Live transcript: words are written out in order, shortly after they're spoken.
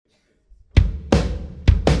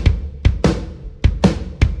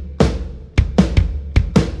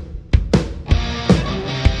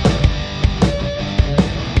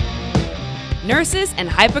Nurses and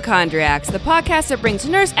Hypochondriacs, the podcast that brings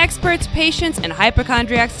nurse experts, patients, and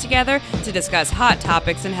hypochondriacs together to discuss hot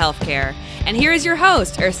topics in healthcare. And here is your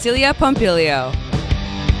host, Ercilia Pompilio.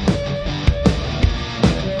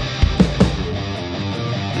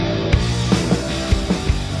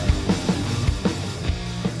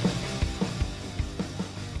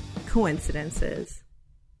 Coincidences.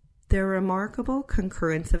 They're a remarkable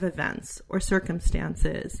concurrence of events or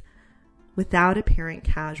circumstances without apparent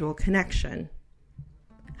causal connection.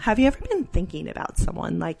 Have you ever been thinking about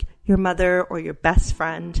someone like your mother or your best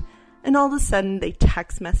friend, and all of a sudden they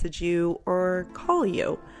text message you or call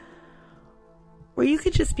you? Or you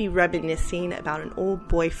could just be reminiscing about an old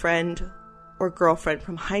boyfriend or girlfriend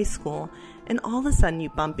from high school, and all of a sudden you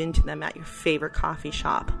bump into them at your favorite coffee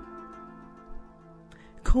shop.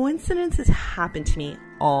 Coincidences happen to me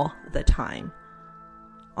all the time,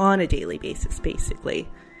 on a daily basis, basically.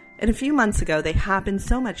 And a few months ago, they happened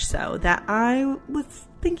so much so that I was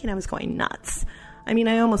thinking I was going nuts. I mean,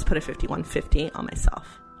 I almost put a 5150 on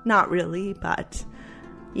myself. Not really, but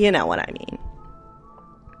you know what I mean.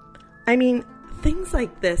 I mean, things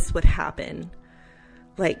like this would happen.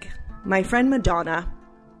 Like, my friend Madonna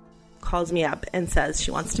calls me up and says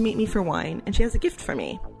she wants to meet me for wine, and she has a gift for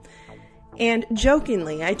me. And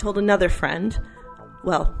jokingly, I told another friend,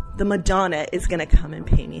 well, the Madonna is going to come and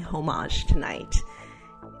pay me homage tonight.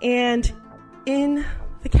 And in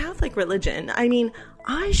the Catholic religion, I mean,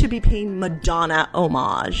 I should be paying Madonna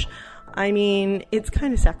homage. I mean, it's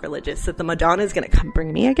kind of sacrilegious that the Madonna is going to come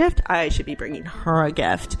bring me a gift. I should be bringing her a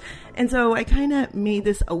gift. And so I kind of made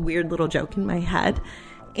this a weird little joke in my head.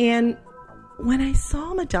 And when I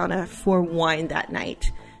saw Madonna for wine that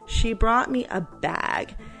night, she brought me a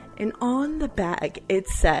bag. And on the bag, it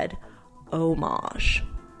said, homage.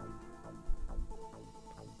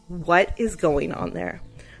 What is going on there?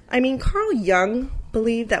 I mean, Carl Jung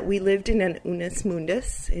believed that we lived in an unus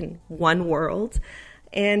mundus, in one world,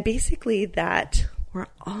 and basically that we're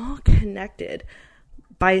all connected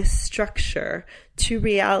by a structure to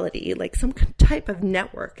reality, like some type of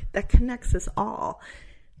network that connects us all.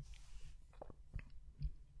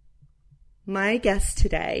 My guest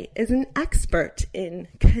today is an expert in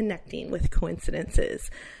connecting with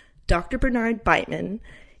coincidences. Dr. Bernard Beitman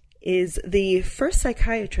is the first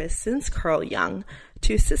psychiatrist since Carl Jung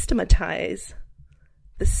to systematize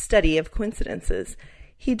the study of coincidences.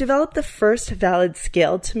 He developed the first valid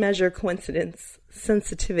scale to measure coincidence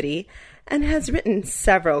sensitivity and has written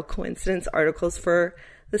several coincidence articles for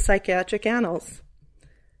the Psychiatric Annals.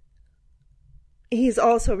 He's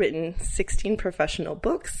also written 16 professional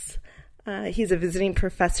books. He's a visiting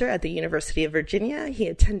professor at the University of Virginia. He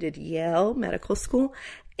attended Yale Medical School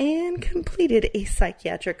and completed a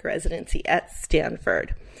psychiatric residency at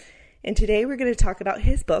Stanford. And today we're going to talk about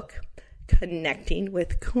his book, Connecting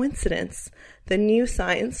with Coincidence, the new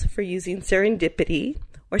science for using serendipity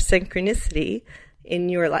or synchronicity in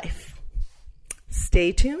your life.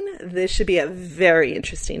 Stay tuned. This should be a very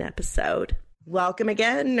interesting episode. Welcome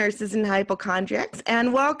again, nurses and hypochondriacs,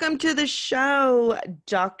 and welcome to the show,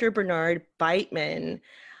 Dr. Bernard Beitman.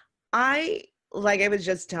 Like I was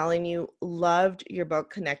just telling you, loved your book,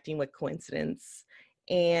 Connecting with Coincidence,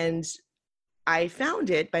 and I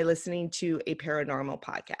found it by listening to a paranormal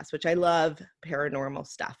podcast, which I love paranormal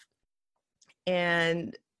stuff.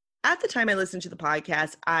 And at the time I listened to the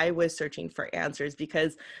podcast, I was searching for answers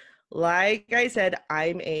because, like I said,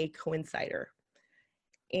 I'm a coincider.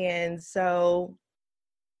 And so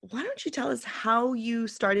why don't you tell us how you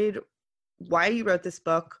started, why you wrote this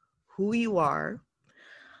book, who you are.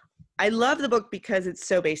 I love the book because it's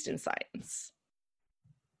so based in science.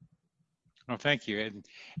 Well, thank you. And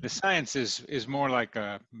the science is more like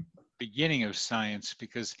a beginning of science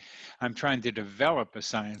because I'm trying to develop a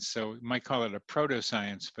science. So you might call it a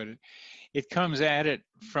proto-science, but it comes at it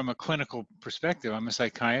from a clinical perspective. I'm a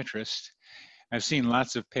psychiatrist. I've seen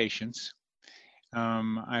lots of patients.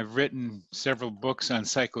 I've written several books on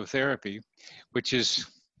psychotherapy, which is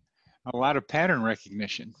a lot of pattern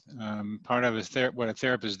recognition. Part of what a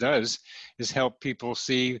therapist does is help people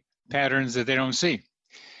see patterns that they don't see.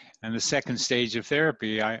 And the second stage of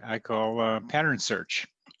therapy, I call pattern search,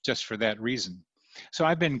 just for that reason. So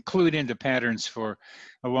I've been clued into patterns for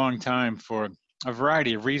a long time for a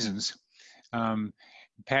variety of reasons.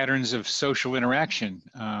 Patterns of social interaction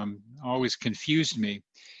always confused me,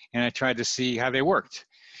 and I tried to see how they worked.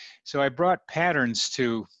 So I brought patterns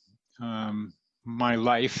to my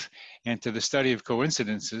life and to the study of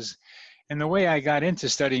coincidences. And the way I got into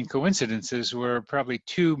studying coincidences were probably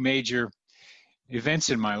two major events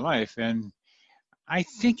in my life. And I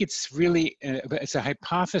think it's really, it's a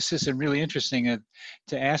hypothesis and really interesting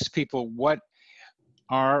to ask people what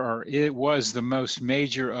are, or it was the most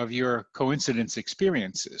major of your coincidence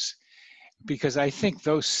experiences, because I think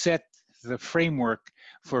those set the framework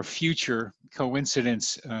for future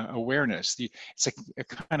coincidence awareness. It's a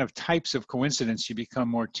kind of types of coincidence you become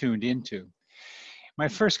more tuned into. My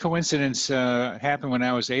first coincidence happened when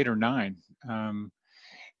I was 8 or 9.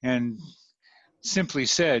 And simply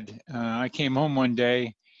said, I came home one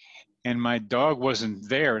day and my dog wasn't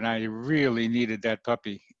there, and I really needed that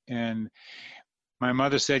puppy. And my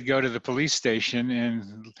mother said, go to the police station.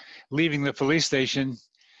 And leaving the police station,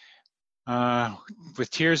 with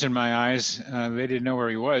tears in my eyes, they didn't know where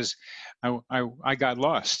he was. I got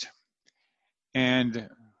lost. And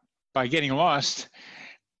by getting lost,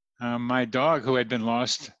 my dog, who had been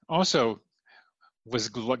lost, also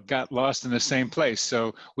got lost in the same place.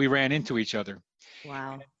 So we ran into each other.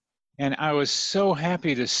 Wow. And I was so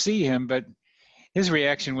happy to see him, but his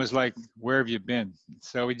reaction was like, where have you been?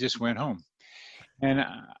 So we just went home. And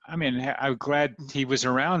I mean, I'm glad he was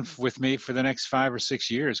around with me for the next 5 or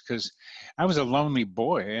 6 years, because I was a lonely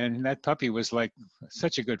boy, and that puppy was like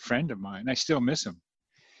such a good friend of mine. I still miss him.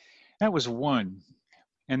 That was one.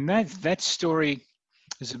 And that story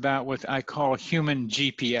is about what I call human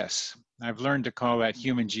GPS. I've learned to call that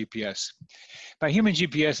human GPS. By human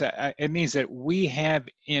GPS, it means that we have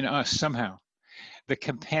in us somehow the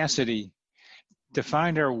capacity to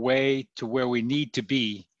find our way to where we need to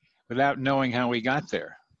be without knowing how we got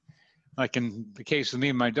there. Like in the case of me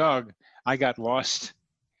and my dog, I got lost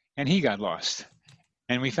and he got lost,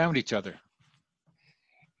 and we found each other.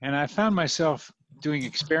 And I found myself doing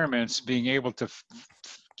experiments, being able to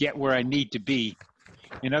get where I need to be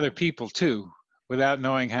in other people too, without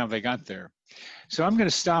knowing how they got there. So I'm going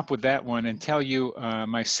to stop with that one and tell you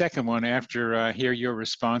my second one after I hear your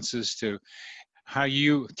responses to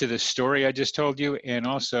to the story I just told you, and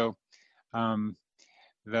also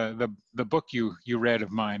the book you read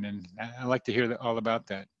of mine. And I'd like to hear all about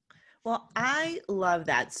that. Well, I love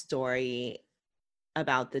that story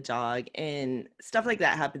about the dog, and stuff like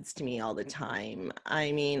that happens to me all the time.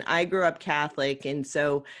 I mean, I grew up Catholic, and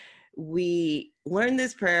so we learned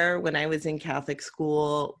this prayer when I was in Catholic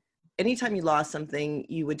school. Anytime you lost something,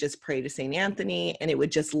 you would just pray to St. Anthony, and it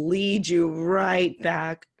would just lead you right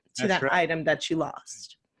back to that item that you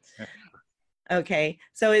lost. Okay,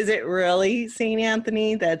 so is it really St.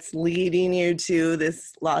 Anthony that's leading you to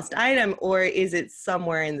this lost item, or is it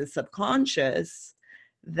somewhere in the subconscious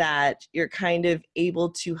that you're kind of able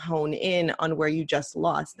to hone in on where you just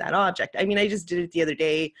lost that object? I mean, I just did it the other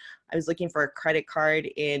day. I was looking for a credit card,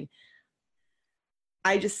 and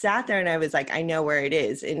I just sat there and I was like, I know where it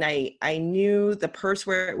is. And I knew the purse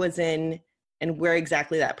where it was in and where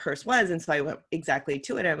exactly that purse was. And so I went exactly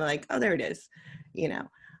to it. I'm like, oh, there it is, you know.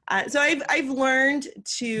 So I've learned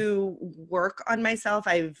to work on myself.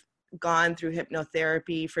 I've gone through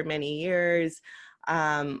hypnotherapy for many years.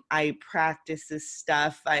 I practice this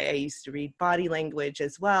stuff. I used to read body language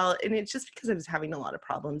as well. And it's just because I was having a lot of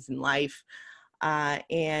problems in life.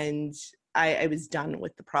 And I was done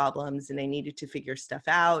with the problems, and I needed to figure stuff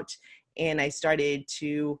out. And I started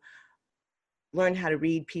to learn how to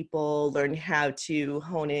read people, learn how to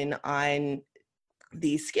hone in on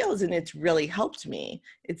these skills, and it's really helped me.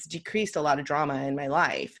 It's decreased a lot of drama in my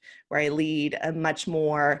life, where I lead a much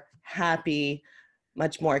more happy,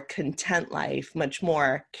 much more content life, much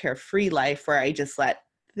more carefree life, where I just let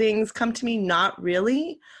things come to me, not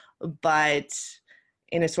really, but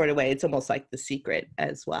in a sort of way. It's almost like The Secret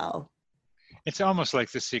as well. It's almost like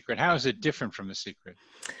The Secret. How is it different from The Secret?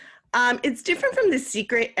 It's different from The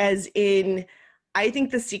Secret as in, I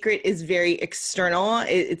think The Secret is very external.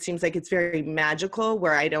 It seems like it's very magical,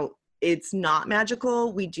 where it's not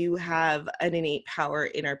magical. We do have an innate power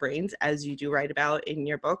in our brains, as you do write about in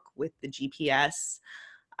your book with the GPS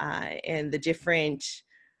and the different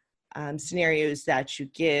scenarios that you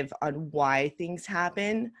give on why things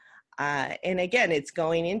happen. And again, it's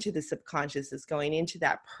going into the subconscious, it's going into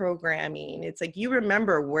that programming. It's like you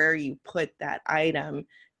remember where you put that item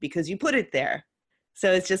because you put it there.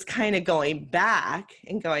 So it's just kind of going back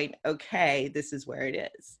and going, okay, this is where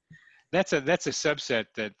it is. That's a subset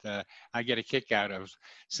that I get a kick out of.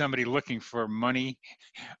 Somebody looking for money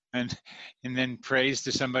and then prays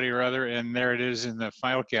to somebody or other, and there it is in the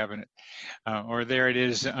file cabinet, or there it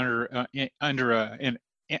is under a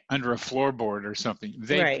floorboard or something.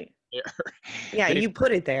 Right. Yeah, you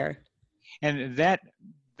put it there. And that's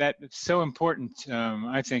so important.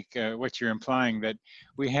 I think what you're implying, that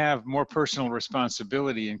we have more personal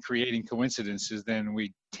responsibility in creating coincidences than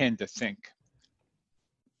we tend to think.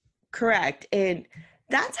 Correct. And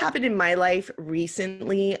that's happened in my life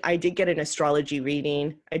recently. I did get an astrology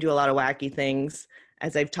reading. I do a lot of wacky things.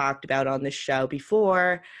 as I've talked about on this show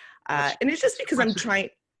before. And it's just because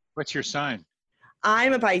What's your sign?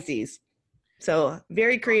 I'm a Pisces. So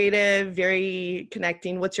very creative, very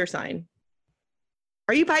connecting. What's your sign?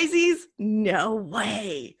 Are you Pisces? No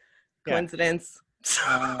way. Yeah. Coincidence.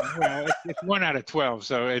 Well, it's 1 out of 12,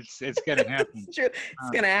 so it's going to happen. It's true.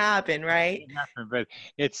 It's going to happen, right? It's happen, but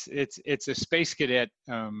it's a space cadet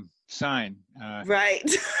sign. Right.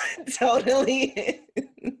 Totally.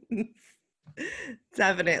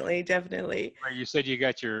 Definitely. You said you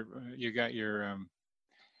got your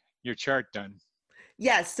chart done.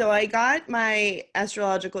 Yes. So I got my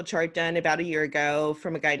astrological chart done about a year ago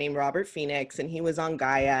from a guy named Robert Phoenix, and he was on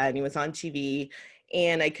Gaia and he was on TV.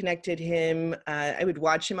 And I connected him. I would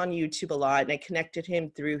watch him on YouTube a lot, and I connected him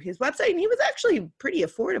through his website. And he was actually pretty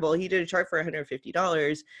affordable. He did a chart for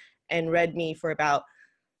 $150 and read me for about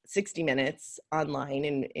 60 minutes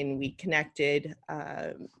online, and we connected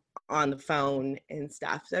on the phone and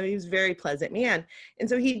stuff. So he was a very pleasant man. And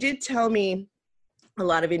so he did tell me a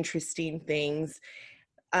lot of interesting things.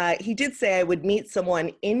 He did say I would meet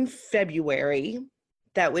someone in February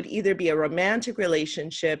that would either be a romantic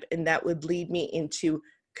relationship and that would lead me into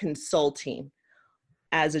consulting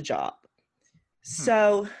as a job.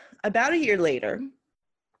 So about a year later,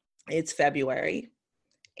 it's February,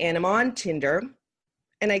 and I'm on Tinder,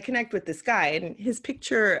 and I connect with this guy, and his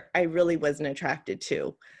picture I really wasn't attracted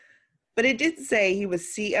to. But it did say he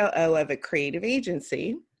was COO of a creative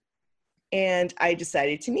agency, and I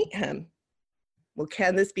decided to meet him. Well,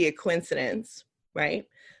 can this be a coincidence, right?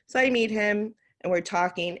 So I meet him, and we're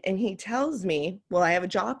talking, and he tells me, well, I have a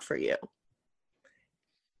job for you.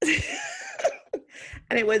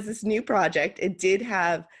 And it was this new project. It did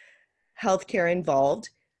have healthcare involved.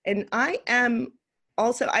 And I'm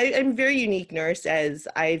a very unique nurse, as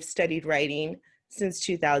I've studied writing since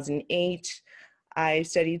 2008. I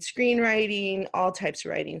studied screenwriting, all types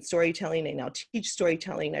of writing, storytelling. I now teach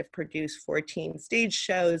storytelling. I've produced 14 stage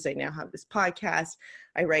shows. I now have this podcast.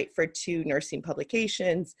 I write for 2 nursing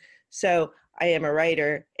publications. So I am a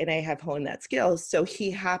writer, and I have honed that skill. So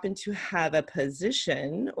he happened to have a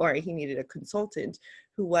position, or he needed a consultant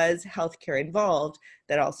who was healthcare involved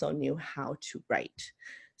that also knew how to write.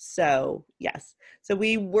 So yes, so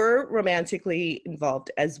we were romantically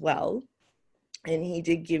involved as well. And he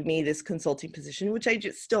did give me this consulting position, which I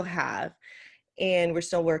just still have. And we're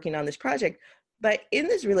still working on this project. But in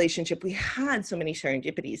this relationship, we had so many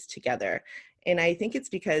serendipities together. And I think it's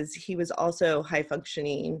because he was also high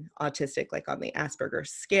functioning autistic, like on the Asperger's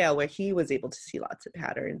scale, where he was able to see lots of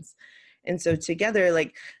patterns. And so together,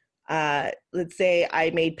 like, let's say I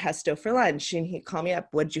made pesto for lunch, and he'd call me up,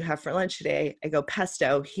 what did you have for lunch today? I go,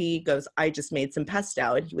 pesto. He goes, I just made some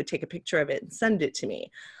pesto. And he would take a picture of it and send it to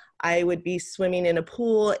me. I would be swimming in a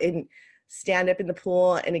pool and stand up in the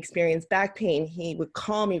pool and experience back pain. He would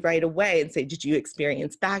call me right away and say, did you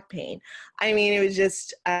experience back pain? I mean, it was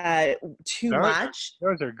just too much.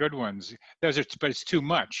 Those are good ones. But it's too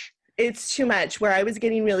much. It's too much, where I was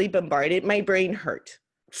getting really bombarded. My brain hurt.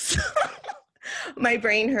 My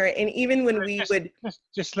brain hurt. And even when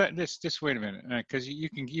just wait a minute, because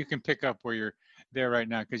you can pick up where you're there right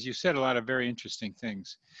now, because you said a lot of very interesting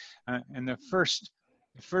things. And the first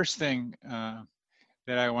thing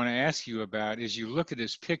that I want to ask you about is, you look at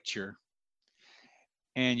his picture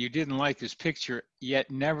and you didn't like his picture, yet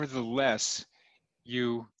nevertheless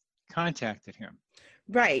you contacted him.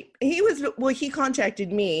 Right. He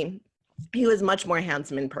contacted me. He was much more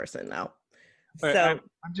handsome in person though. But so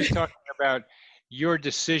I'm just talking about your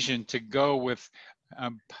decision to go with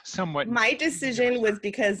somewhat. My decision was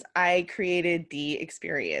because I created the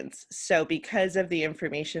experience. So because of the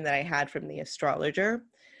information that I had from the astrologer,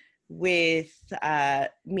 with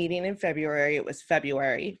meeting in February, it was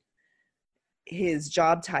February, his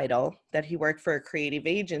job title, that he worked for a creative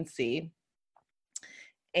agency,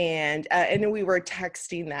 and we were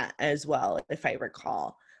texting that as well, if I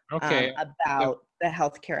recall, about the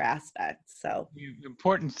healthcare aspect. So the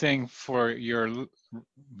important thing for your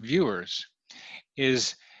viewers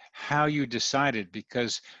is how you decided,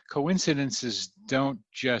 because coincidences don't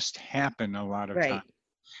just happen a lot of time.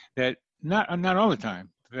 That not all the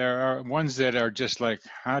time. There are ones that are just like,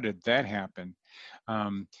 how did that happen?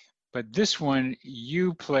 But this one,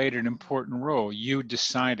 you played an important role. You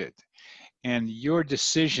decided. And your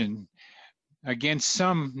decision, against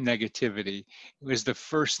some negativity, was the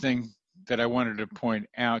first thing that I wanted to point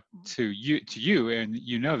out to you, and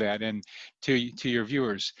you know that, and to your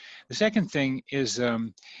viewers. The second thing is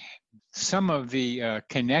some of the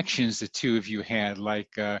connections the two of you had,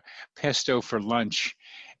 like pesto for lunch,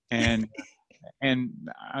 and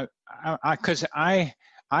because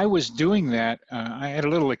I was doing that. I had a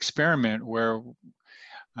little experiment where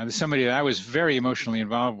somebody that I was very emotionally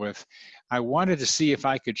involved with. I wanted to see if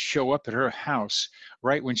I could show up at her house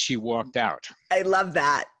right when she walked out. I love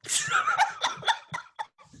that.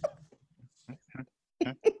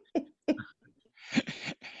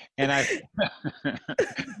 And I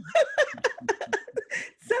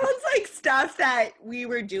Sounds like stuff that we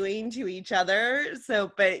were doing to each other.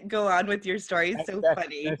 So, but go on with your story. It's so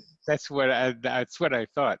funny. That's what I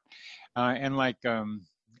thought. And like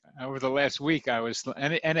over the last week, I was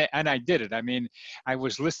and I did it. I mean, I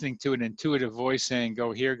was listening to an intuitive voice saying,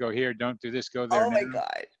 "Go here, don't do this, go there." Oh my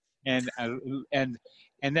God! And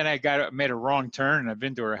then I made a wrong turn. And I've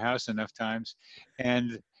been to her house enough times,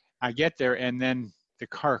 and I get there, and then the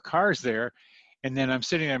car's there. And then I'm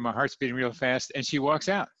sitting there, my heart's beating real fast, and she walks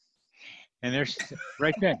out. And there's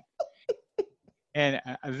right then. And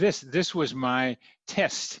this was my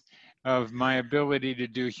test of my ability to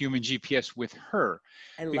do human GPS with her.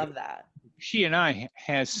 I love that. She and I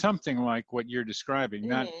has something like what you're describing,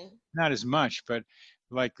 not as much, but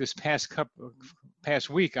like this past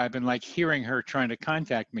week, I've been like hearing her trying to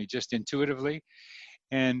contact me just intuitively.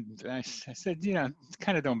 And I said,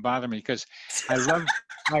 kind of don't bother me, because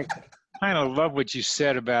I kind of love what you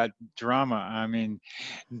said about drama. I mean,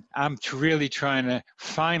 I'm really trying to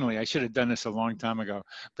finally, I should have done this a long time ago,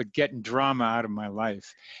 but getting drama out of my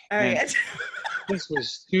life. All right. This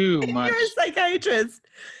was too much. You're a psychiatrist.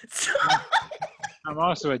 So I'm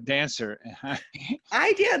also a dancer.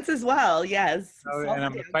 I dance as well, yes. And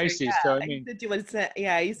I'm a Pisces, so I mean.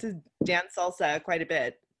 I used to dance salsa quite a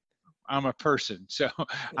bit. I'm a person, so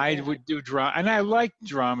I would do drama, and I like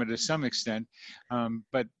drama to some extent,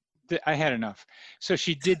 but I had enough. So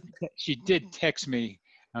she did text me,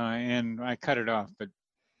 and I cut it off. But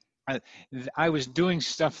I was doing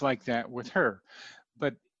stuff like that with her,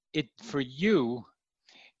 but for you,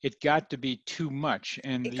 it got to be too much.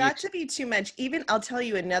 And it got to be too much. Even I'll tell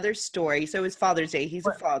you another story. So it was Father's Day. He's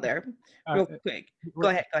a father. Real quick. Go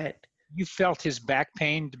ahead. You felt his back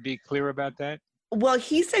pain, to be clear about that? Well,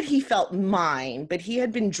 he said he felt mine, but he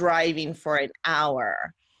had been driving for an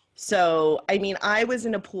hour. So, I mean, I was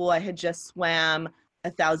in a pool. I had just swam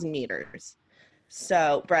 1,000 meters.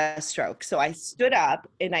 So breaststroke. So I stood up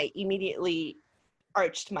and I immediately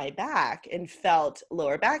arched my back and felt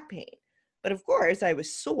lower back pain. But of course I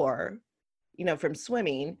was sore, from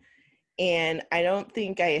swimming. And I don't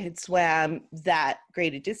think I had swam that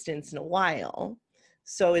great a distance in a while.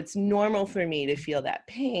 So it's normal for me to feel that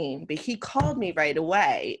pain, but he called me right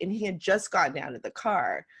away and he had just gotten out of the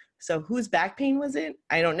car. So whose back pain was it?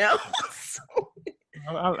 I don't know.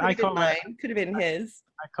 Could have been his.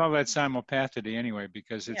 I call that simulpathity anyway,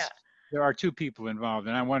 because there are two people involved,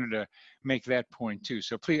 and I wanted to make that point too.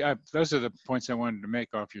 So please, those are the points I wanted to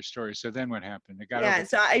make off your story. So then what happened?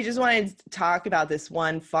 So I just wanted to talk about this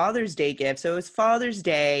one Father's Day gift. So it was Father's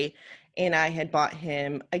Day, and I had bought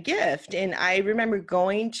him a gift. And I remember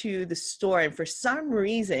going to the store, and for some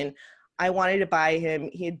reason, I wanted to buy him,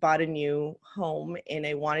 he had bought a new home, and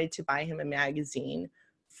I wanted to buy him a magazine,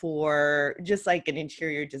 for just like an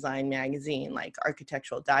interior design magazine, like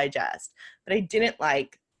Architectural Digest. But I didn't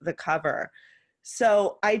like the cover.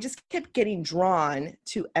 So I just kept getting drawn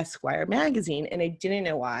to Esquire magazine, and I didn't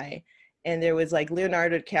know why. And there was like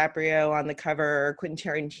Leonardo DiCaprio on the cover, Quentin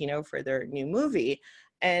Tarantino for their new movie.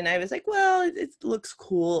 And I was like, well, it looks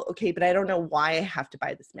cool. Okay, but I don't know why I have to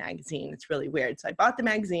buy this magazine. It's really weird. So I bought the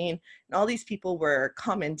magazine, and all these people were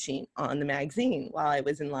commenting on the magazine while I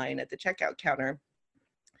was in line at the checkout counter.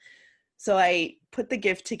 So I put the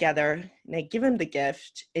gift together, and I give him the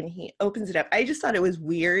gift, and he opens it up. I just thought it was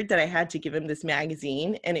weird that I had to give him this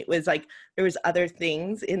magazine, and it was like there was other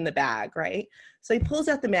things in the bag, right? So he pulls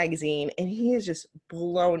out the magazine, and he is just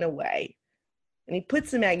blown away. And he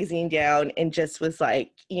puts the magazine down and just was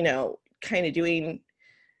like, kind of doing,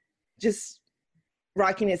 just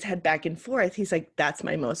rocking his head back and forth. He's like, that's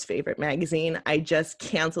my most favorite magazine. I just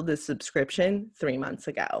canceled the subscription 3 months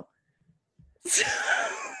ago.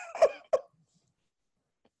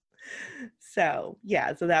 So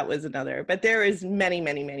that was another. But there is many,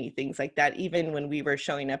 many, many things like that. Even when we were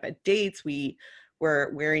showing up at dates, we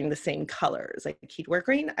were wearing the same colors. Like he'd wear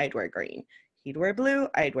green, I'd wear green. He'd wear blue,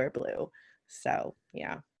 I'd wear blue. So,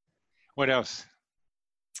 yeah. What else?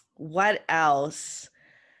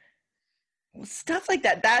 Stuff like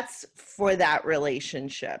that. That's for that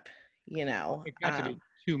relationship, It got to be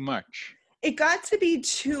too much. It got to be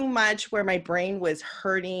too much where my brain was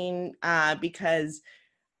hurting because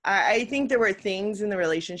I think there were things in the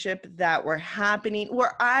relationship that were happening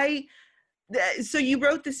where so you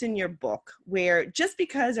wrote this in your book, where just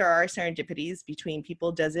because there are serendipities between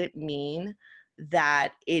people doesn't mean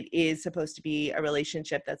that it is supposed to be a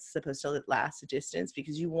relationship that's supposed to last a distance,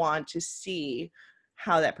 because you want to see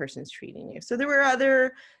how that person's treating you. So there were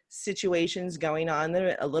other situations going on,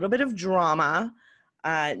 there a little bit of drama,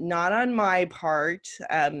 not on my part.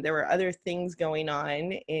 There were other things going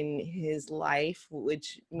on in his life,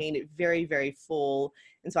 which made it very, very full.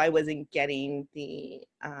 And so I wasn't getting the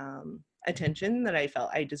attention that I felt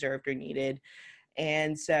I deserved or needed.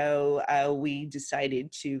 And so we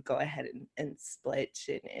decided to go ahead and split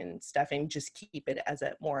and stuff, and just keep it as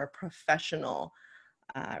a more professional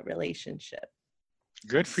relationship.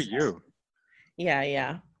 Good for you.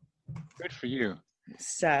 Yeah. Good for you.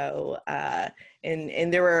 So,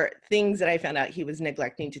 and there were things that I found out he was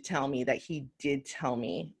neglecting to tell me that he did tell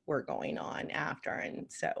me were going on after. And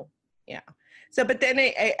so, yeah. So, but then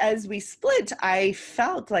as we split, I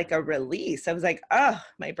felt like a release. I was like, oh,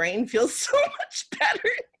 my brain feels so much better.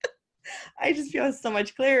 I just feel so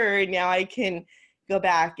much clearer. And now I can go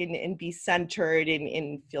back and be centered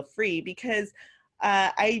and feel free, because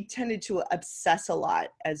I tended to obsess a lot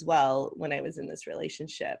as well when I was in this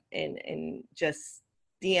relationship, and just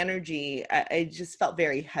the energy, I just felt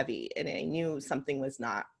very heavy, and I knew something was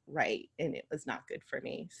not right and it was not good for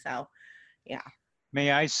me. So, yeah.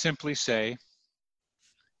 May I simply say,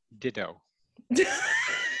 ditto. It's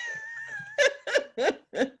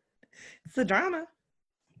the drama.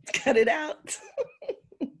 Cut it out.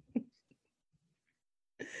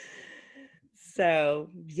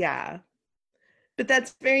 So, yeah. But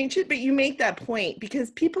that's very interesting. But you make that point,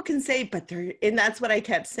 because people can say, but they're, and that's what I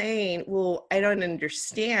kept saying. Well, I don't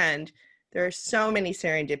understand. There are so many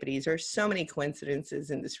serendipities, there are so many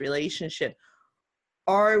coincidences in this relationship.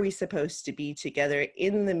 Are we supposed to be together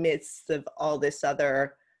in the midst of all this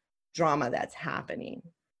other drama that's happening?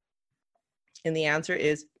 And the answer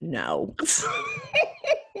is no.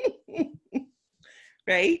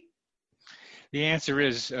 Right? The answer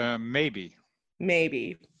is maybe.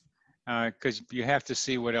 Maybe. Because you have to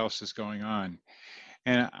see what else is going on.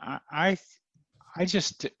 And I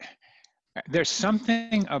just, there's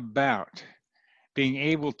something about being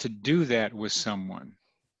able to do that with someone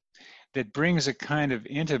that brings a kind of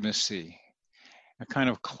intimacy, a kind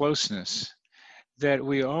of closeness that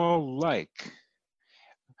we all like.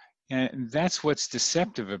 And that's what's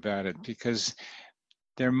deceptive about it, because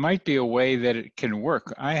there might be a way that it can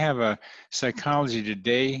work. I have a Psychology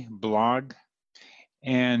Today blog,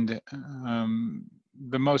 and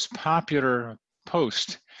the most popular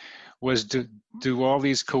post was, do all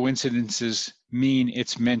these coincidences mean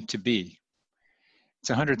it's meant to be? It's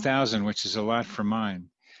 100,000, which is a lot for mine.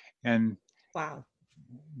 And wow,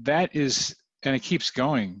 that is, and it keeps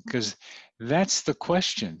going, because that's the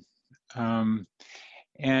question.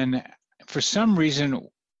 And for some reason,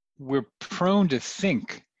 we're prone to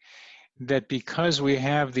think that because we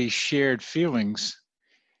have these shared feelings,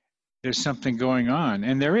 there's something going on.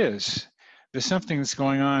 And there is. There's something that's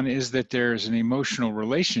going on, is that there's an emotional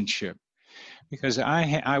relationship. Because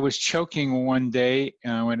I was choking one day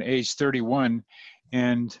when age 31,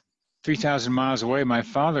 and 3,000 miles away, my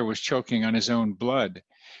father was choking on his own blood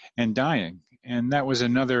and dying. And that was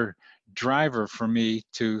another driver for me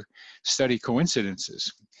to study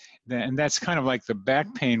coincidences. And that's kind of like the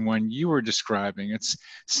back pain one you were describing. It's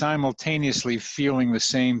simultaneously feeling the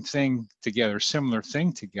same thing together, similar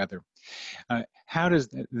thing together.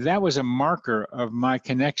 That was a marker of my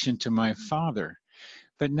connection to my father.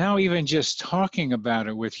 But now, even just talking about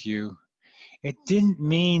it with you, it didn't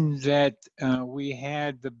mean that we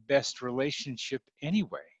had the best relationship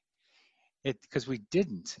anyway. Because we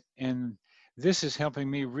didn't. And this is helping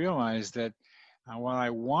me realize that while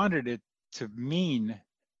I wanted it to mean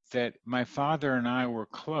that my father and I were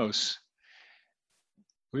close,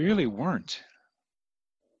 we really weren't.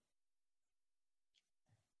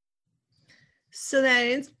 So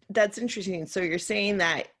that's interesting. So you're saying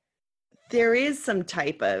that there is some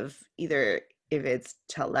type of, either if it's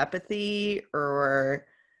telepathy or,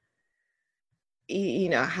 you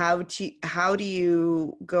know, how do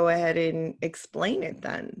you go ahead and explain it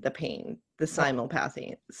then, the pain, the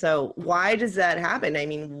simulpathy? So why does that happen? I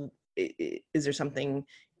mean, is there something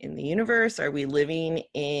in the universe? Are we living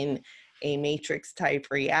in a matrix type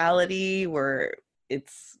reality where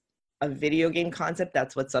it's a video game concept?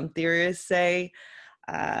 That's what some theorists say.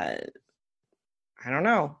 I don't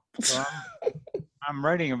know. Well,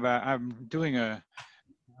 I'm doing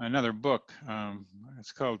another book.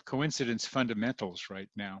 It's called Coincidence Fundamentals right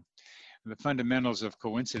now, the fundamentals of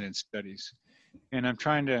coincidence studies. And I'm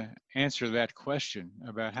trying to answer that question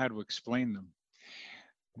about how to explain them.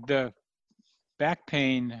 The back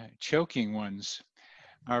pain choking ones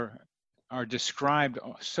are are described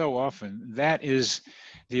so often, that is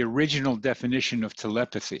the original definition of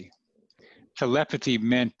telepathy. Telepathy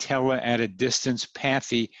meant tele at a distance,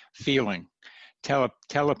 pathy, feeling.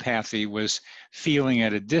 Telepathy was feeling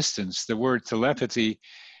at a distance. The word telepathy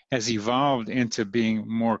has evolved into being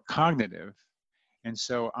more cognitive. And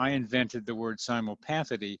so I invented the word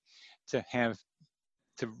simulpathity to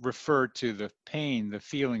refer to the pain, the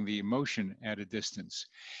feeling, the emotion at a distance.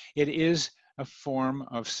 It is a form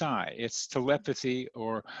of psi. It's telepathy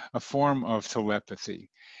or a form of telepathy.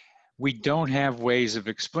 We don't have ways of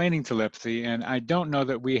explaining telepathy, and I don't know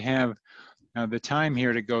that we have the time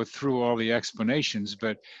here to go through all the explanations,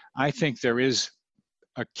 but I think there is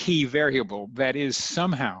a key variable that is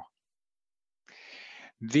somehow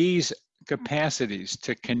these capacities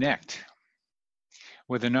to connect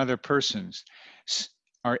with another person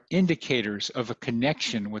are indicators of a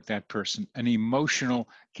connection with that person, an emotional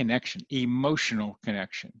connection,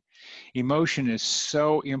 Emotion is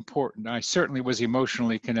so important. I certainly was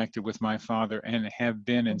emotionally connected with my father and have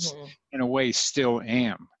been, and in a way still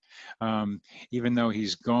am, even though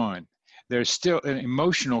he's gone. There's still an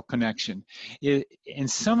emotional connection. And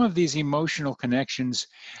some of these emotional connections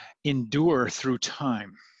endure through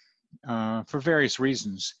time for various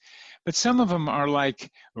reasons. But some of them are like,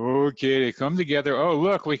 okay, they come together. Oh,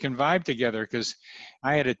 look, we can vibe together. Because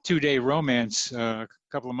I had a 2-day romance a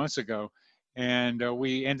couple of months ago, and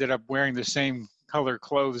we ended up wearing the same color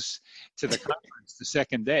clothes to the conference the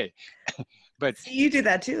second day. But See, you do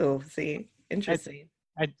that too. See, interesting.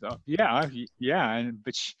 Yeah.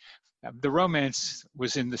 But the romance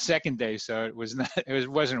was in the second day, so it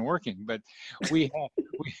wasn't working. But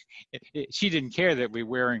she didn't care that we were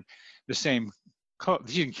wearing the same.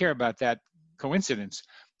 She didn't care about that coincidence.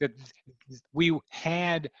 That we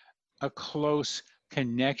had a close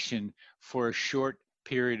connection for a short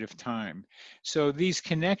period of time. So these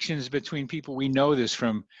connections between people, we know this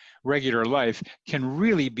from regular life, can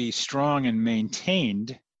really be strong and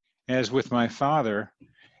maintained, as with my father.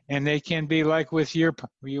 And they can be like with your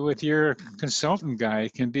consultant guy.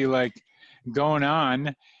 It can be like going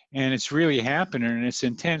on, and it's really happening, and it's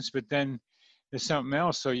intense. But then there's something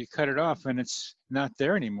else, so you cut it off, and it's not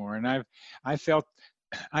there anymore. And I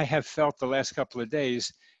have felt the last couple of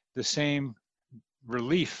days the same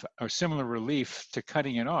relief or similar relief to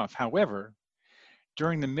cutting it off. However,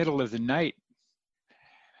 during the middle of the night,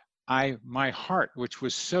 my heart, which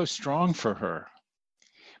was so strong for her,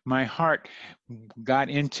 my heart got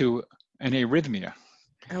into an arrhythmia.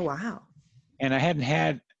 Oh, wow. And I hadn't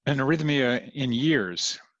had an arrhythmia in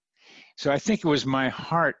years. So I think it was my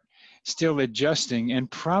heart still adjusting and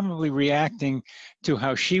probably reacting to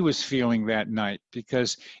how she was feeling that night,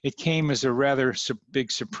 because it came as a rather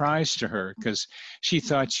big surprise to her, because she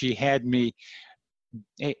thought she had me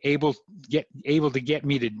able to get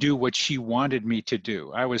me to do what she wanted me to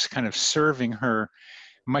do. I was kind of serving her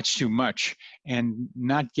much too much and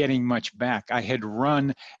not getting much back. I had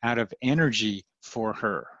run out of energy for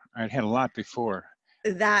her. I'd had a lot before.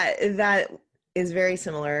 That is very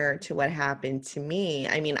similar to what happened to me.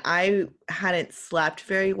 I mean, I hadn't slept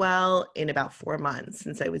very well in about 4 months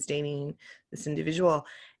since I was dating this individual.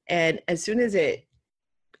 And as soon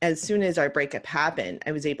as our breakup happened,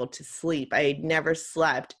 I was able to sleep. I had never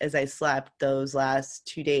slept as I slept those last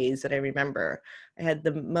 2 days that I remember. I had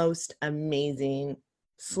the most amazing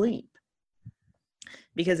sleep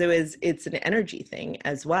because it's an energy thing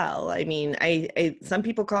as well. I mean, I some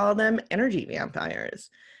people call them energy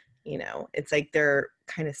vampires. You know, it's like they're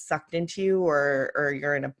kind of sucked into you, or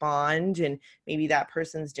you're in a bond, and maybe that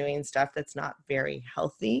person's doing stuff that's not very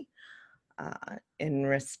healthy in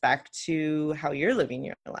respect to how you're living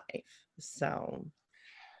your life. So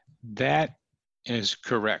that is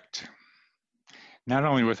correct. Not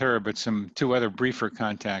only with her, but two other briefer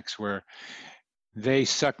contacts where they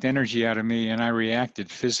sucked energy out of me and I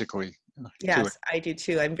reacted physically. Yes, I do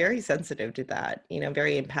too. I'm very sensitive to that, you know,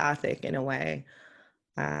 very empathic in a way.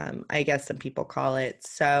 I guess some people call it.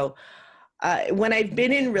 So when I've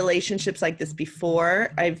been in relationships like this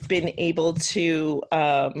before, I've been able to,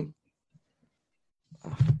 we'll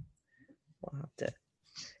have to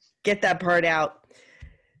get that part out.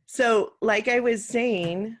 So like I was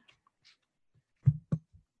saying,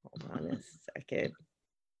 hold on a second,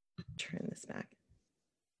 turn this back.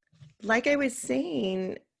 Like I was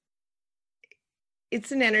saying,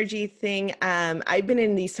 it's an energy thing. I've been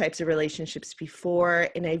in these types of relationships before,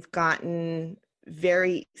 and I've gotten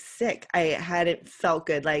very sick. I hadn't felt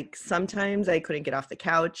good. Like sometimes I couldn't get off the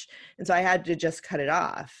couch, and so I had to just cut it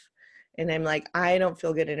off. And I'm like, I don't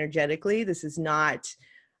feel good energetically. This is not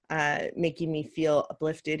making me feel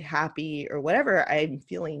uplifted, happy, or whatever. I'm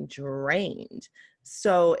feeling drained.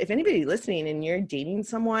 So if anybody listening and you're dating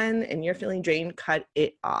someone and you're feeling drained, cut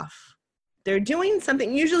it off. They're doing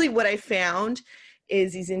something. Usually what I found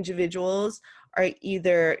is these individuals are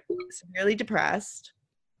either severely depressed,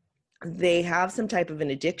 they have some type of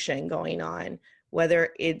an addiction going on,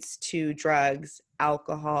 whether it's to drugs,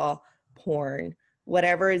 alcohol, porn,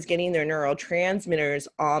 whatever is getting their neurotransmitters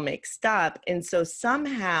all mixed up. And so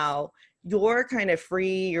somehow you're kind of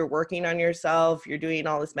free, you're working on yourself, you're doing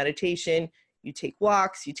all this meditation, you take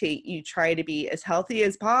walks, you try to be as healthy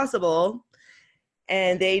as possible,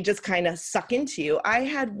 and they just kind of suck into you. I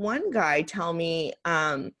had one guy tell me,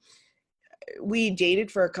 we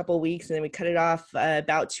dated for a couple of weeks and then we cut it off.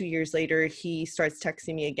 About 2 years later, he starts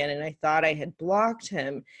texting me again, and I thought I had blocked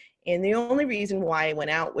him. And the only reason why I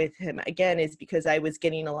went out with him again is because I was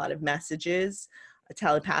getting a lot of messages,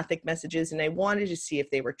 telepathic messages, and I wanted to see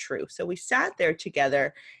if they were true. So we sat there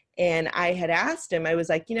together, and I had asked him, I was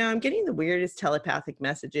like, I'm getting the weirdest telepathic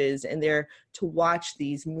messages, and they're to watch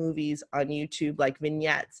these movies on YouTube, like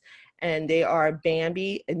vignettes. And they are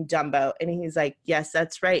Bambi and Dumbo. And he's like, yes,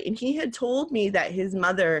 that's right. And he had told me that his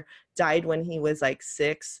mother died when he was like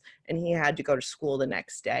 6, and he had to go to school the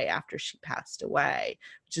next day after she passed away,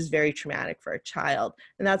 which is very traumatic for a child.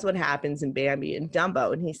 And that's what happens in Bambi and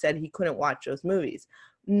Dumbo. And he said he couldn't watch those movies.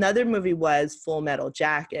 Another movie was Full Metal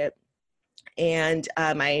Jacket. And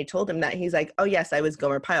I told him that. He's like, oh, yes, I was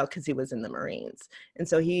Gomer Pyle, because he was in the Marines. And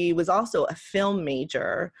so he was also a film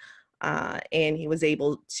major. And he was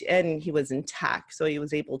able to, and he was in tech, so he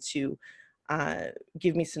was able to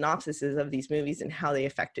give me synopsises of these movies and how they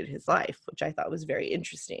affected his life, which I thought was very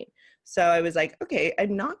interesting. So I was like, okay,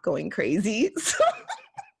 I'm not going crazy. So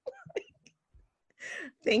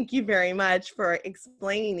thank you very much for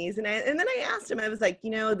explaining these. And then I asked him, I was like,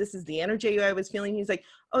 this is the energy I was feeling. He's like,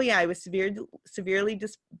 oh yeah, I was severely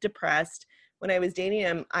depressed. When I was dating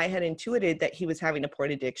him, I had intuited that he was having a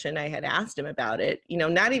porn addiction. I had asked him about it,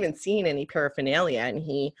 not even seeing any paraphernalia, and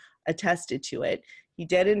he attested to it. He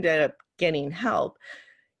did end up getting help.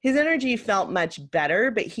 His energy felt much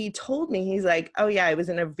better, but he told me, he's like, oh yeah, I was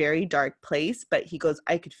in a very dark place, but he goes,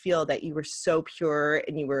 I could feel that you were so pure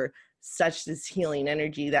and you were such this healing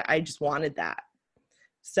energy that I just wanted that.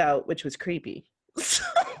 So, which was creepy. This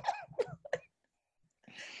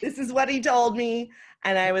is what he told me.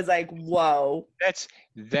 And I was like, whoa.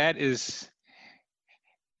 That is,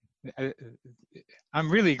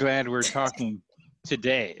 I'm really glad we're talking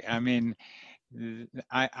today. I mean,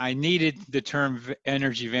 I needed the term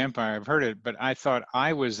energy vampire. I've heard it, but I thought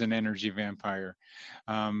I was an energy vampire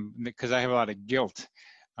because I have a lot of guilt.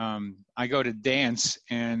 I go to dance,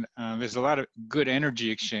 and there's a lot of good energy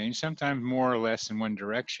exchange, sometimes more or less in one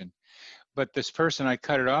direction. But this person I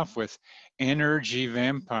cut it off with, energy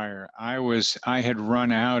vampire. I had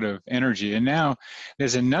run out of energy. And now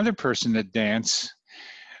there's another person that dance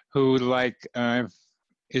who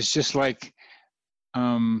is just like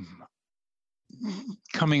coming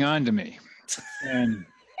on to me. And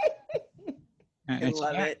I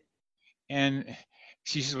love it. And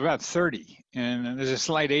she's about 30. And there's a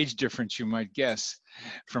slight age difference, you might guess,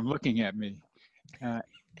 from looking at me.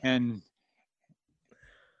 And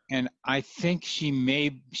I think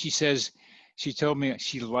she says, she told me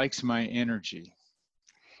she likes my energy.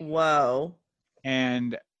 Whoa.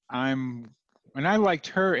 And I liked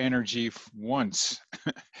her energy once.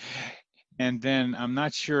 And then I'm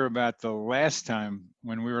not sure about the last time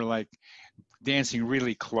when we were like dancing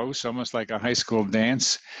really close, almost like a high school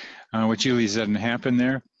dance, which usually doesn't happen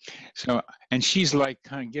there. So, and she's like,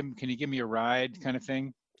 can you give me a ride kind of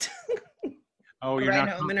thing? Oh, you're right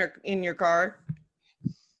not home in your car?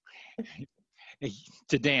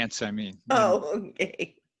 To dance, I mean. Oh,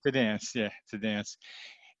 okay. To dance, yeah, to dance.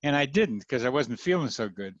 And I didn't because I wasn't feeling so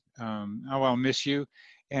good. I'll miss you.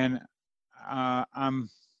 And I'm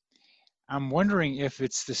wondering if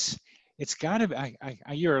it's this, it's got to be,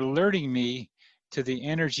 you're alerting me to the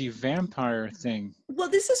energy vampire thing. Well,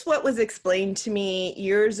 this is what was explained to me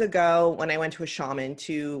years ago when I went to a shaman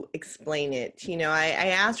to explain it. I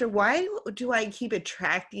asked her, why do I keep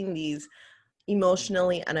attracting these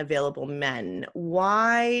emotionally unavailable men?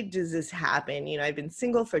 Why does this happen? I've been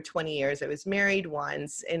single for 20 years. I was married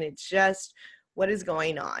once, and it's just, what is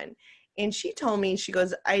going on? And she told me, she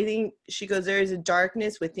goes, there is a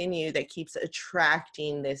darkness within you that keeps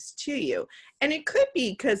attracting this to you. And it could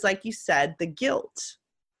be because, like you said, the guilt,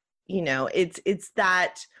 it's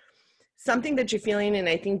that something that you're feeling. And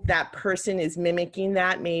I think that person is mimicking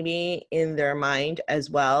that maybe in their mind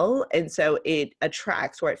as well. And so it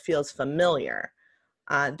attracts where it feels familiar.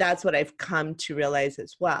 That's what I've come to realize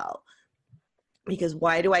as well. Because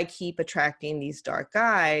why do I keep attracting these dark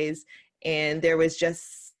guys? And there was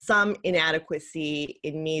just some inadequacy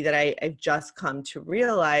in me that I've just come to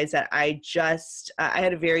realize that I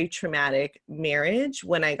had a very traumatic marriage.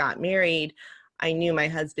 When I got married, I knew my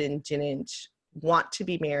husband didn't want to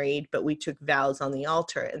be married, but we took vows on the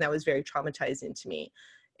altar, and that was very traumatizing to me.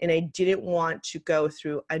 And I didn't want to go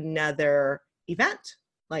through another event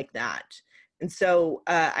like that. And so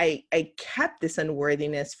I kept this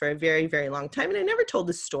unworthiness for a very, very long time. And I never told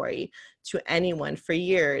this story to anyone for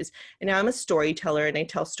years. And now I'm a storyteller, and I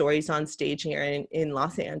tell stories on stage here in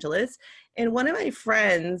Los Angeles. And one of my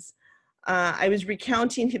friends, I was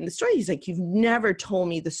recounting him the story. He's like, "You've never told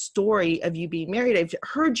me the story of you being married. I've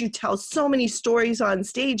heard you tell so many stories on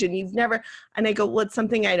stage, and you've never," and I go, "Well, it's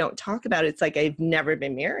something I don't talk about. It's like I've never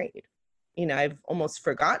been married. You know, I've almost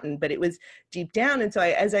forgotten," but it was deep down. And so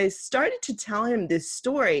as I started to tell him this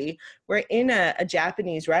story, we're in a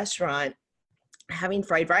Japanese restaurant having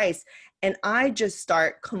fried rice, and I just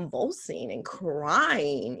start convulsing and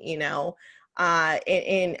crying, you know,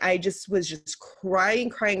 and I just was just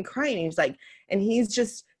crying. He's like, and he's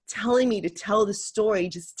just telling me to tell the story,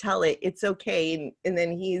 just tell it, it's okay. And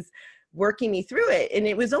then he's working me through it. And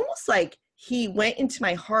it was almost like he went into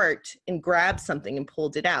my heart and grabbed something and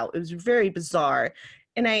pulled it out. It was very bizarre.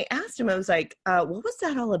 And I asked him, I was like, what was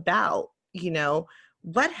that all about? You know,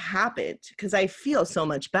 what happened? Because I feel so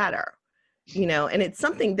much better, you know, and it's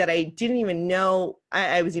something that I didn't even know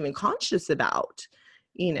I was even conscious about,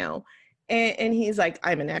 you know. And he's like,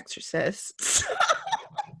 "I'm an exorcist."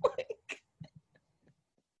 Like,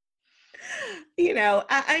 you know,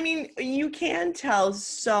 I mean, you can tell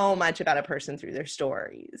so much about a person through their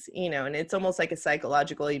stories, you know, and it's almost like a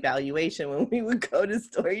psychological evaluation when we would go to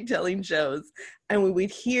storytelling shows and we would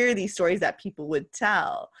hear these stories that people would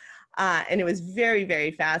tell. And it was very,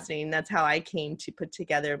 very fascinating. That's how I came to put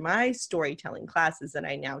together my storytelling classes that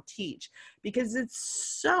I now teach, because it's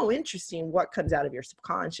so interesting what comes out of your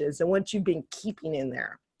subconscious and what you've been keeping in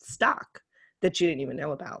there stuck that you didn't even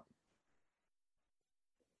know about.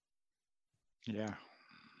 Yeah.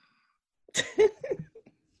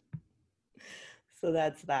 So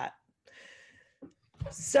that's that.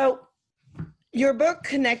 So your book,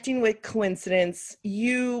 Connecting with Coincidence,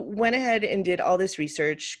 you went ahead and did all this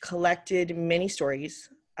research, collected many stories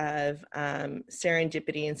of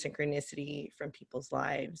serendipity and synchronicity from people's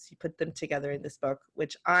lives. You put them together in this book,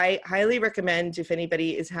 which I highly recommend if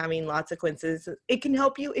anybody is having lots of coincidences. It can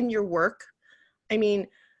help you in your work. I mean,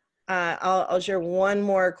 I'll share one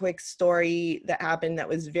more quick story that happened that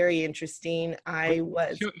was very interesting.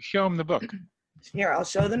 Show them the book. Here, I'll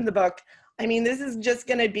show them the book. I mean, this is just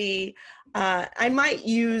going to be, I might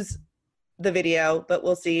use the video, but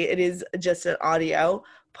we'll see. It is just an audio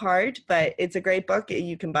part, but it's a great book.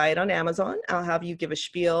 You can buy it on Amazon. I'll have you give a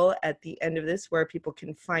spiel at the end of this where people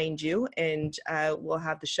can find you, and we'll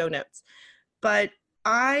have the show notes. But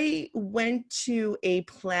I went to a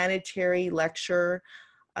planetary lecture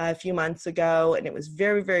a few months ago, and it was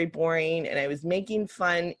very, very boring. And I was making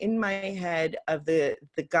fun in my head of the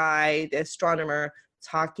guy, the astronomer,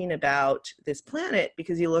 talking about this planet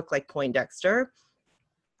because he looked like Poindexter.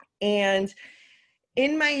 And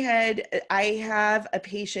in my head, I have a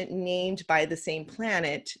patient named by the same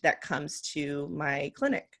planet that comes to my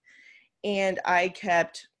clinic. And I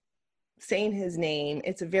kept saying his name.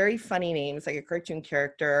 It's a very funny name. It's like a cartoon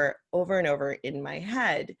character over and over in my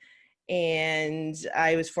head. And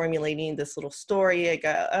I was formulating this little story. I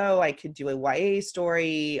go, oh, I could do a YA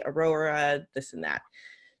story, Aurora, this and that.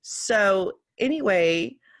 So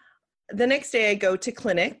anyway, the next day I go to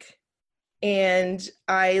clinic and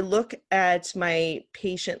I look at my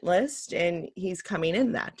patient list and he's coming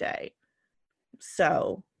in that day.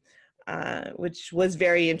 So, which was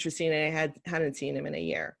very interesting, and I hadn't seen him in a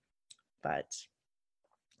year. But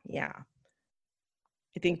yeah,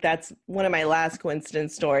 I think that's one of my last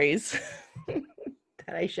coincidence stories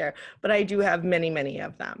that I share, but I do have many, many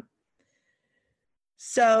of them.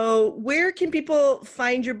 So where can people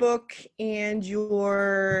find your book and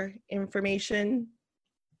your information,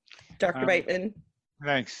 Dr. Beitman?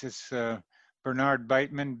 Thanks. It's Bernard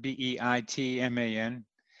Beitman, Beitman,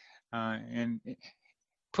 and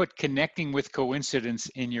put Connecting with Coincidence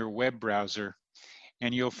in your web browser,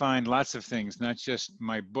 and you'll find lots of things, not just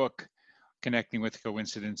my book, Connecting with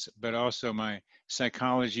Coincidence, but also my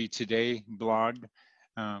Psychology Today blog,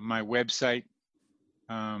 my website,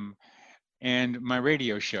 and my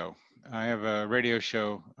radio show. I have a radio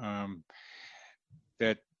show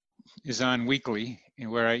that is on weekly,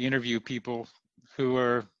 where I interview people who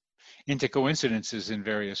are into coincidences in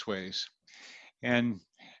various ways. And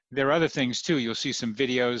there are other things too. You'll see some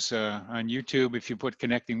videos on YouTube if you put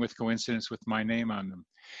Connecting with Coincidence with my name on them.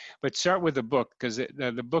 But start with the book, because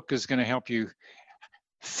the book is going to help you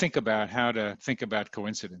think about how to think about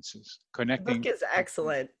coincidences. The book is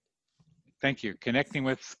excellent. Thank you. Connecting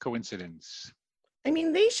with coincidence. I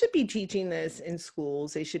mean, they should be teaching this in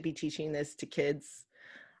schools. They should be teaching this to kids.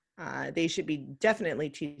 They should be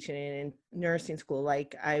definitely teaching it in nursing school.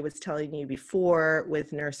 Like I was telling you before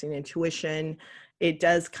with nursing intuition, it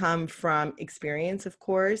does come from experience, of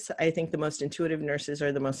course. I think the most intuitive nurses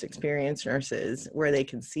are the most experienced nurses where they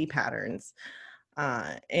can see patterns.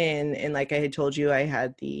 And like I had told you, I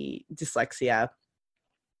had the dyslexia,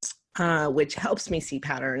 which helps me see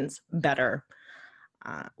patterns better.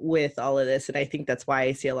 With all of this. And I think that's why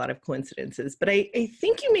I see a lot of coincidences. But I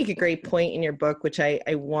think you make a great point in your book, which I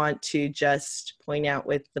want to just point out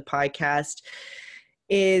with the podcast,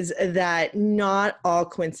 is that not all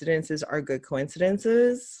coincidences are good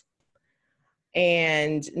coincidences.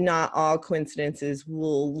 And not all coincidences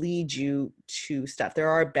will lead you to stuff. There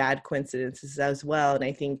are bad coincidences as well. And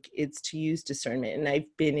I think it's to use discernment. And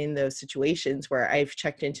I've been in those situations where I've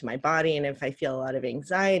checked into my body. And if I feel a lot of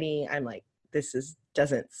anxiety, I'm like, this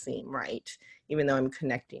doesn't seem right, even though I'm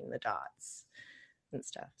connecting the dots and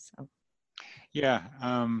stuff. So, yeah,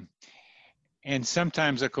 and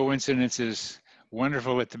sometimes a coincidence is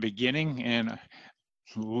wonderful at the beginning, and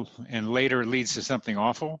later leads to something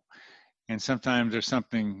awful. And sometimes there's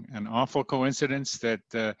an awful coincidence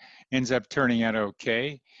that ends up turning out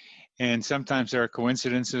okay. And sometimes there are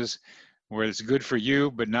coincidences where it's good for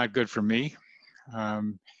you but not good for me.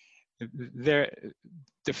 They're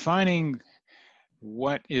defining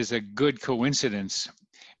what is a good coincidence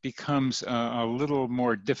becomes a little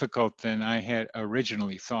more difficult than I had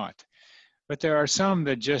originally thought. But there are some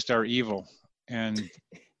that just are evil and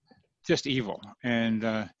just evil. And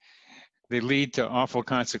they lead to awful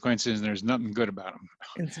consequences and there's nothing good about them.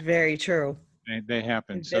 It's very true. They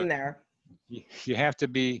happen. It's been there. You have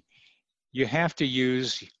to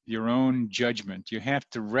use your own judgment. You have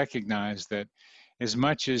to recognize that as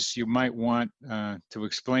much as you might want to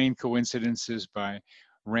explain coincidences by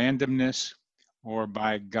randomness or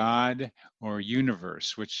by God or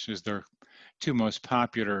universe, which is their two most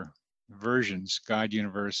popular versions, God,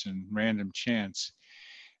 universe, and random chance,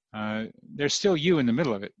 there's still you in the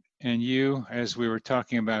middle of it. And you, as we were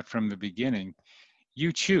talking about from the beginning,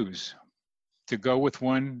 you choose to go with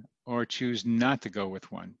one or choose not to go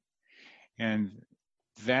with one. And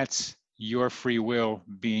that's your free will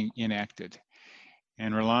being enacted.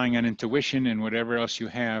 And relying on intuition and whatever else you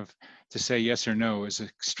have to say yes or no is an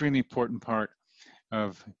extremely important part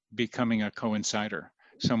of becoming a coincider,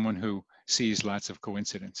 someone who sees lots of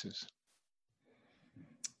coincidences.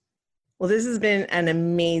 Well, this has been an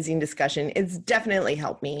amazing discussion. It's definitely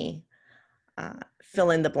helped me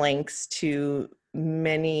fill in the blanks to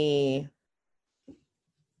many.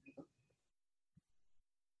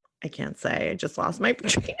 I can't say, I just lost my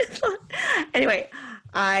train of thought. Anyway,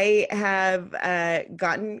 I have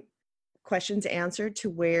gotten questions answered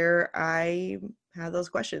to where I have those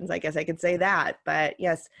questions. I guess I could say that. But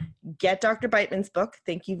yes, get Dr. Beitman's book.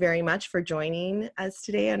 Thank you very much for joining us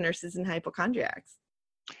today on Nurses and Hypochondriacs.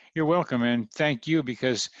 You're welcome, and thank you,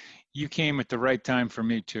 because you came at the right time for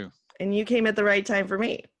me too. And you came at the right time for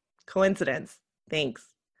me. Coincidence. Thanks.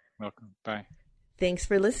 Welcome. Bye. Thanks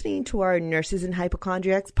for listening to our Nurses and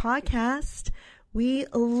Hypochondriacs podcast. We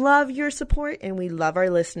love your support and we love our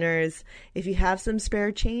listeners. If you have some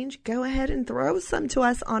spare change, go ahead and throw some to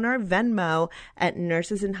us on our Venmo at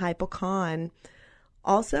Nurses and Hypochon.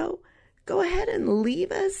 Also, go ahead and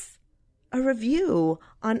leave us a review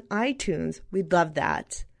on iTunes. We'd love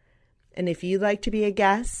that. And if you'd like to be a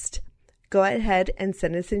guest, go ahead and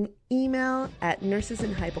send us an email at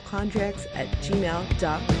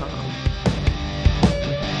nursesandhypochondriacs@gmail.com.